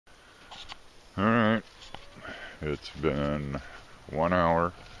Alright, it's been 1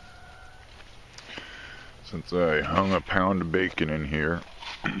 hour since I hung a pound of bacon in here.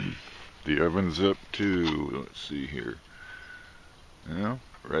 The oven's up to, let's see here, yeah,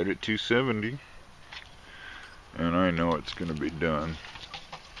 right at 270. And I know it's gonna be done.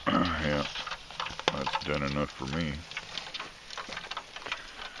 Yeah, that's done enough for me.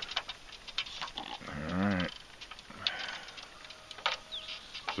 Alright.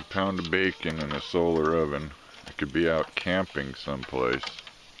 It's a pound of bacon in a solar oven. I could be out camping someplace,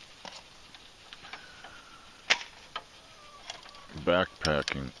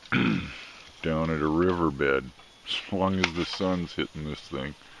 backpacking down at a riverbed, as long as the sun's hitting this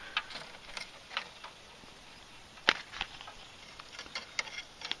thing.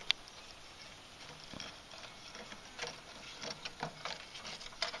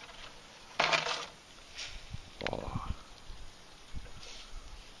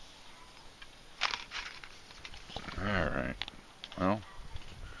 Alright, well,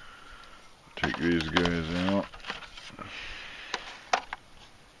 take these guys out.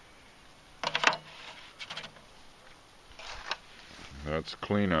 That's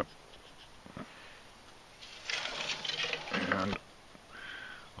cleanup. And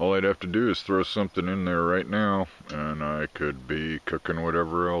all I'd have to do is throw something in there right now, and I could be cooking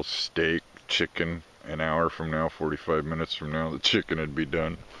whatever else, steak, chicken. An hour from now, 45 minutes from now, the chicken would be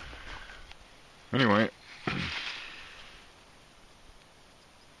done. Anyway.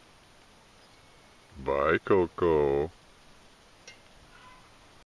 Bye, Coco.